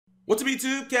What's up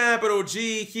YouTube, Capital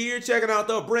G here, checking out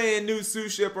the brand new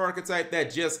Sushi archetype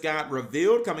that just got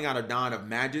revealed, coming out of Dawn of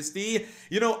Majesty.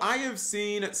 You know, I have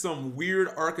seen some weird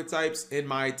archetypes in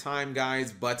my time,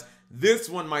 guys, but this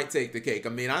one might take the cake. I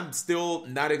mean, I'm still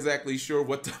not exactly sure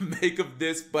what to make of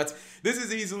this, but this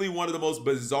is easily one of the most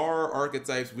bizarre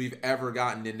archetypes we've ever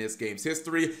gotten in this game's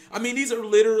history. I mean, these are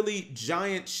literally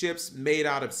giant ships made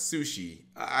out of sushi.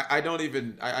 I don't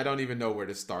even know where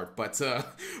to start, but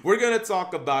we're gonna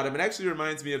talk about them. It actually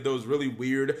reminds me of those really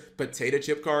weird potato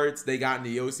chip cards they got in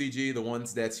the OCG, the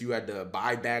ones that you had to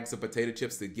buy bags of potato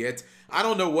chips to get. I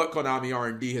don't know what Konami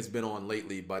R&D has been on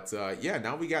lately, but yeah,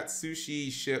 now we got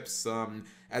sushi ships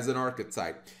as an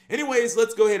archetype. Anyways,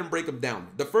 let's go ahead and break them down.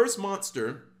 The first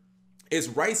monster is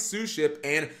Rice Sushi,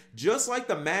 and just like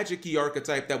the Magic-y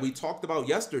archetype that we talked about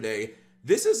yesterday,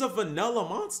 this is a vanilla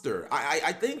monster.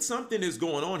 I think something is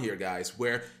going on here, guys,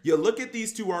 where you look at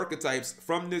these two archetypes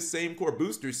from this same core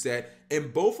booster set,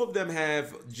 and both of them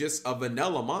have just a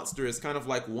vanilla monster as kind of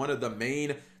like one of the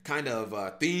main kind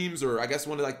of themes, or I guess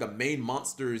one of like the main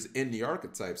monsters in the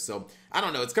archetype. So I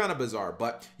don't know, it's kind of bizarre,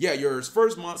 but yeah, your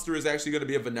first monster is actually going to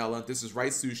be a vanilla. This is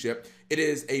Rice Sushi. It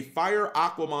is a fire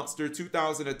aqua monster,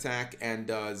 2000 attack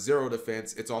and 0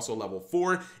 defense. It's also level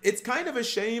 4. It's kind of a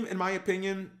shame, in my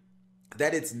opinion,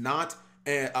 that it's not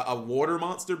a water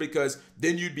monster, because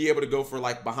then you'd be able to go for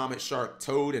like Bahamut Shark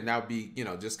Toad, and that would be, you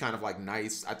know, just kind of like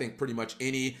nice. I think pretty much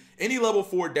any level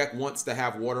 4 deck wants to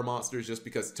have water monsters just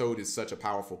because Toad is such a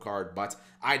powerful card, but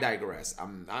I digress.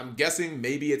 I'm guessing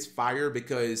maybe it's fire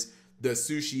because the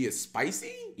sushi is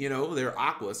spicy, you know, they're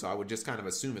aqua, so I would just kind of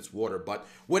assume it's water, but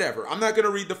whatever. I'm not going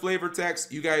to read the flavor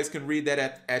text. You guys can read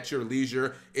that at your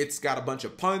leisure. It's got a bunch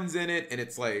of puns in it, and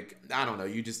it's like, I don't know,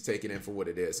 you just take it in for what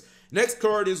it is. Next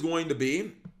card is going to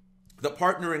be the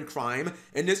partner in crime,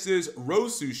 and this is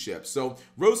Rosu Ship. So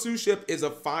Rosu Ship is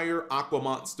a fire aqua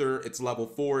monster. It's level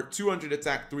 4, 200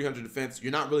 attack, 300 defense.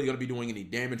 You're not really going to be doing any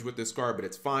damage with this card, but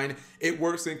it's fine. It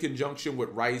works in conjunction with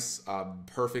Rice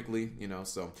perfectly, you know,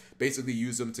 so basically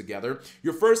use them together.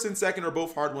 Your first and second are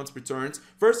both hard once per turn.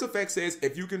 First effect says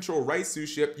if you control Rice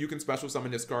Sushi, you can special summon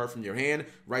this card from your hand.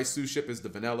 Rice Sushi is the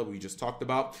vanilla we just talked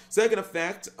about. Second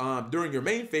effect, during your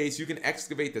main phase, you can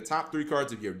excavate the top 3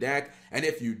 cards of your deck, and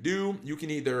if you do, you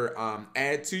can either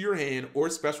add to your hand or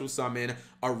special summon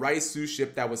a Rice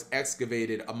Sushi that was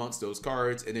excavated amongst those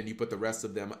cards, and then you put the rest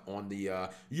of them on the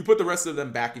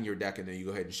back in your deck, and then you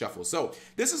go ahead and shuffle. So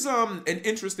this is an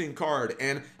interesting card,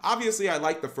 and obviously I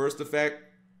like the first effect.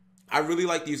 I really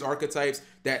like these archetypes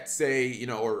that say, you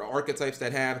know, or archetypes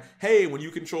that have, hey, when you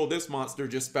control this monster,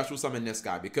 just special summon this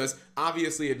guy, because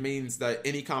obviously it means that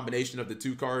any combination of the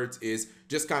 2 cards is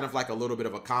just kind of like a little bit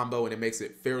of a combo, and it makes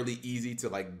it fairly easy to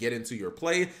like get into your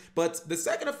play. But the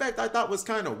second effect I thought was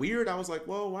kind of weird. I was like,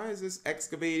 well, why is this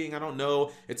excavating? I don't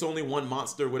know. It's only 1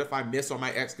 monster. What if I miss on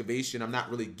my excavation? I'm not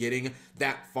really getting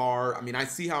that far. I mean, I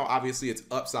see how obviously it's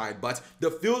upside, but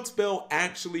the field spell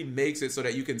actually makes it so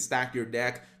that you can stack your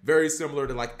deck very similar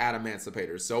to like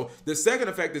Adamantipator. So the second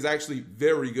effect is actually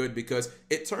very good because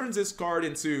it turns this card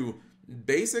into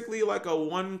basically like a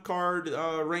 1 card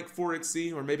rank 4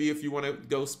 XC, or maybe if you want to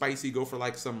go spicy, go for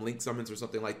like some link summons or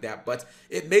something like that, but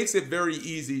it makes it very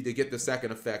easy to get the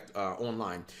second effect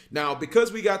online. Now,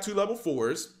 because we got 2 level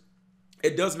 4s,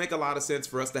 it does make a lot of sense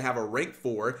for us to have a rank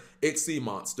 4 XC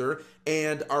monster,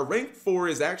 and our rank 4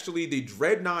 is actually the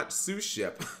Dreadnaught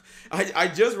Sushi. I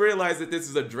just realized that this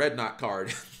is a Dreadnaught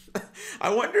card.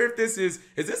 I wonder if this is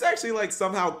this actually like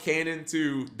somehow canon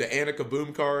to the Annika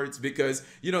Boom cards, because,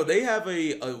 you know, they have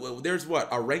there's what,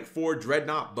 a rank 4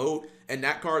 Dreadnaught boat, and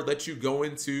that card lets you go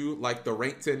into like the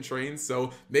rank 10 trains.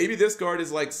 So maybe this card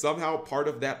is like somehow part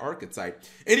of that archetype.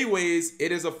 Anyways,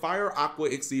 it is a fire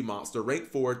aqua XC monster, rank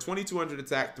 4, 2200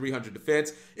 attack, 300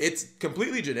 defense. It's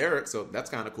completely generic, so that's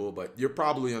kind of cool, but you're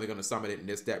probably only going to summon it in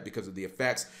this deck because of the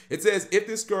effects. It says if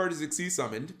this card is XC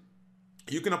summoned,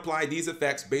 you can apply these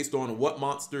effects based on what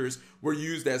monsters were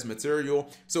used as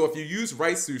material. So if you use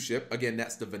Rice Sushi, again,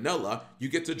 that's the vanilla, you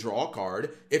get to draw a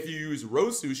card. If you use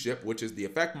Rose Sushi, which is the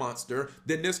effect monster,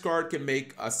 then this card can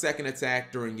make a second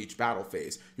attack during each battle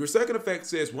phase. Your second effect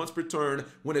says once per turn,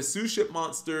 when a Sushi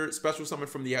monster special summoned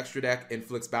from the extra deck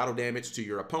inflicts battle damage to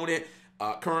your opponent,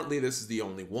 currently, this is the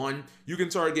only one. You can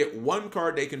target 1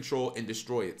 card they control and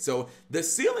destroy it. So the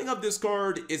ceiling of this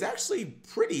card is actually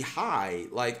pretty high.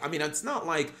 Like, I mean, it's not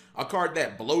like a card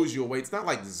that blows you away. It's not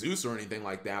like Zeus or anything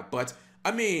like that. But,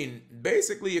 I mean,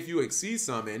 basically, if you XC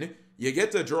summon, you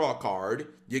get to draw a card,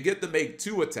 you get to make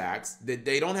 2 attacks that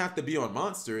they don't have to be on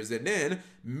monsters, and then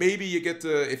maybe you get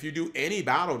to, if you do any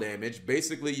battle damage,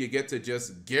 basically you get to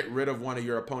just get rid of one of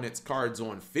your opponent's cards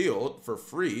on field for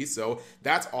free. So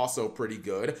that's also pretty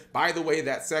good. By the way,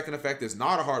 that second effect is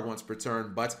not a hard once per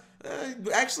turn, but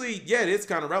actually, yeah, it is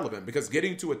kind of relevant, because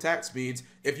getting 2 attacks means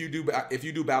if you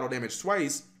do battle damage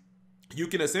twice, you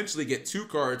can essentially get 2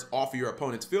 cards off of your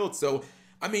opponent's field. So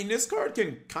I mean, this card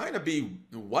can kind of be,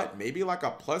 what, maybe like a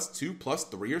 +2,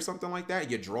 +3 or something like that.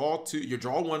 You draw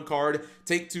 1 card,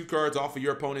 take 2 cards off of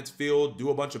your opponent's field, do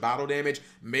a bunch of battle damage.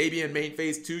 Maybe in main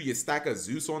phase 2, you stack a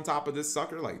Zeus on top of this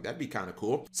sucker. Like, that'd be kind of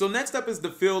cool. So next up is the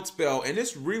field spell, and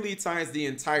this really ties the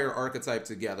entire archetype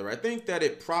together. I think that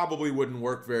it probably wouldn't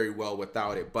work very well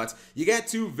without it, but you got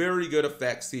 2 very good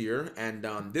effects here, and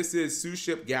this is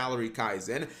Sushi Gallery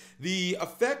Kaizen. The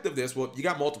effect of this, well, you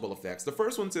got multiple effects. The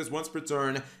first one says once per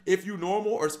turn, if you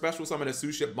normal or special summon a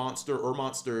Sushi monster or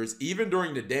monsters, even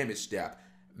during the damage step.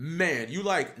 Man, you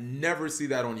like never see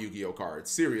that on Yu-Gi-Oh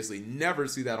cards. Seriously, never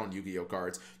see that on Yu-Gi-Oh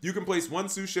cards. You can place 1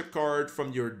 Sushi card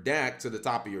from your deck to the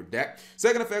top of your deck.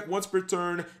 Second effect, once per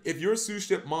turn, if your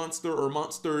Sushi monster or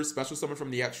monsters special summon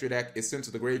from the extra deck is sent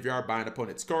to the graveyard by an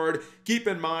opponent's card, keep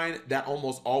in mind that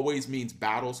almost always means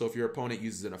battle. So if your opponent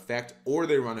uses an effect or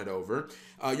they run it over,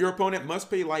 your opponent must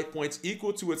pay life points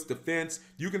equal to its defense.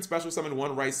 You can special summon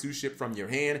 1 Rice Sushi from your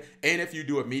hand, and if you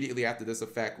do immediately after this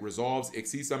effect resolves,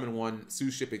 XY summon 1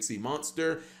 Sushi XY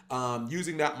monster,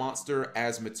 using that monster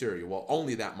as material. Well,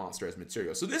 only that monster as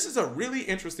material. So this is a really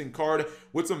interesting card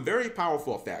with some very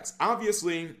powerful effects.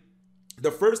 Obviously,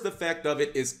 the first effect of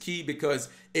it is key because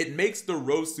it makes the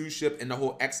Rose Sushi and the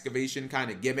whole excavation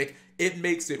kind of gimmick, it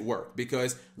makes it work.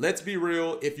 Because let's be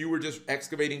real, if you were just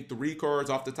excavating 3 cards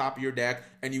off the top of your deck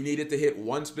and you needed to hit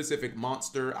 1 specific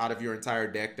monster out of your entire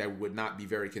deck, that would not be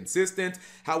very consistent.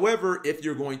 However, if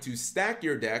you're going to stack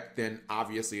your deck, then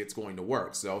obviously it's going to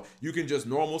work. So you can just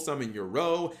normal summon your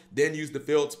row, then use the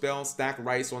field spell, stack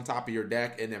Rice on top of your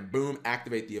deck, and then boom,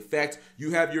 activate the effect.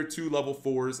 You have your 2 level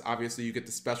 4s. Obviously, you get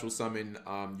to special summon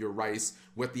your Rice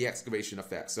with the excavation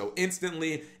effect. So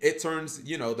instantly, it turns,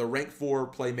 you know, the rank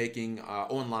 4 playmaking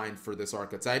online for this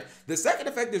archetype. The second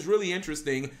effect is really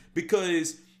interesting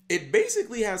because it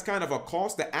basically has kind of a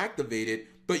cost to activate it,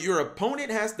 but your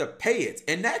opponent has to pay it,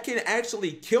 and that can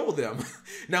actually kill them.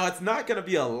 Now, it's not going to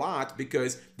be a lot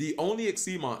because the only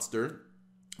XY monster,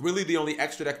 really the only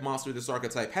extra deck monster this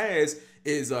archetype has,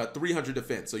 is 300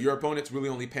 defense. So your opponent's really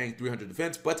only paying 300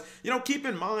 defense. But, you know, keep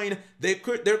in mind, there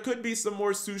could be some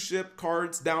more Sushi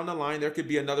cards down the line. There could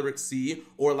be another XY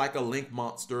or like a Link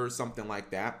monster or something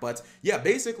like that. But yeah,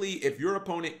 basically, if your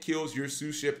opponent kills your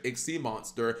Sushi XY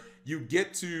monster, you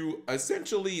get to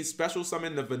essentially special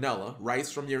summon the vanilla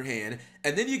Rice from your hand,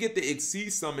 and then you get to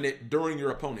XY summon it during your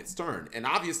opponent's turn. And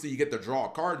obviously you get to draw a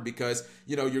card because,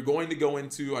 you know, you're going to go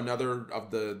into another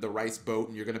of the Rice boat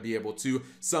and you're going to be able to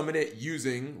summon it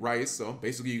using Rice. So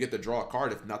basically you get to draw a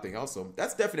card if nothing else. So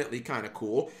that's definitely kind of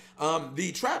cool.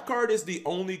 The trap card is the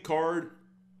only card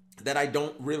that I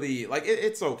don't really like.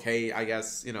 It's okay, I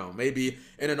guess, you know, maybe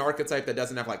in an archetype that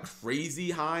doesn't have like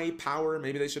crazy high power,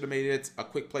 maybe they should have made it a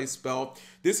quick play spell.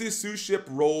 This is Sushi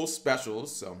roll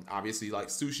specials, so obviously like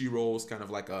sushi rolls, kind of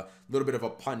like a little bit of a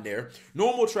pun there.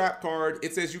 Normal trap card,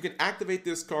 it says you can activate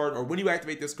this card, or when you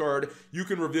activate this card, you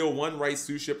can reveal 1 Rice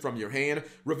Sushi from your hand,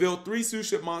 reveal 3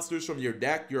 Sushi monsters from your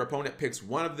deck. Your opponent picks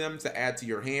 1 of them to add to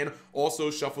your hand.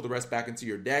 Also shuffle the rest back into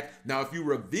your deck. Now, if you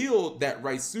reveal that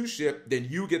Rice Sushi, then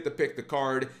you get to pick the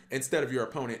card instead of your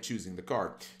opponent choosing the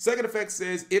card. Second effect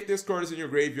says if this card is in your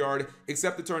graveyard,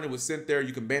 except the turn it was sent there,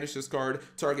 you can banish this card,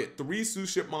 target 3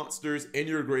 Sushi monsters in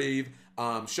your grave,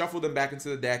 shuffle them back into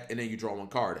the deck, and then you draw 1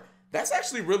 card. That's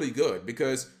actually really good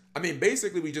because, I mean,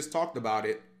 basically we just talked about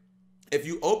it. If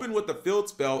you open with the field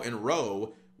spell in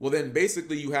row, well then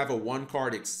basically you have a 1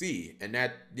 card XY, and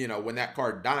that, you know, when that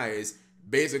card dies,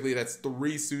 basically that's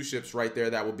 3 Sushi right there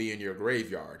that will be in your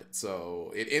graveyard.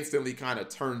 So it instantly kind of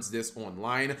turns this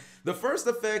online. The first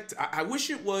effect, I wish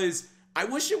it was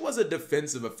a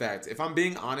defensive effect. If I'm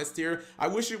being honest here, I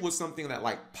wish it was something that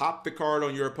like popped the card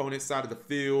on your opponent's side of the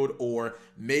field, or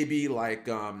maybe like,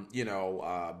 you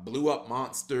know, blew up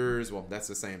monsters. Well, that's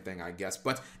the same thing, I guess.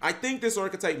 But I think this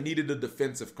archetype needed a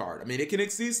defensive card. I mean, it can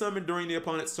XY summon during the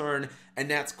opponent's turn, and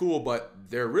that's cool, but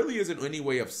there really isn't any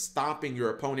way of stopping your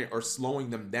opponent or slowing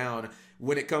them down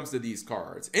when it comes to these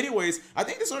cards. Anyways, I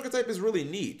think this archetype is really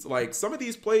neat. Like, some of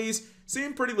these plays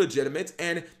seem pretty legitimate,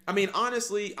 and I mean,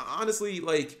 honestly,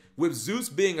 like, with Zeus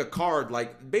being a card,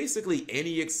 like, basically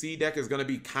any XC deck is going to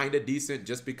be kind of decent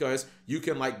just because you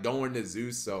can, like, go into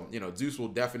Zeus. So, you know, Zeus will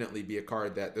definitely be a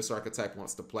card that this archetype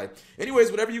wants to play.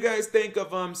 Anyways, whatever you guys think of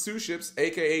Suships,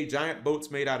 aka giant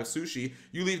boats made out of sushi,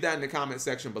 you leave that in the comment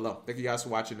section below. Thank you guys for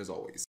watching, as always.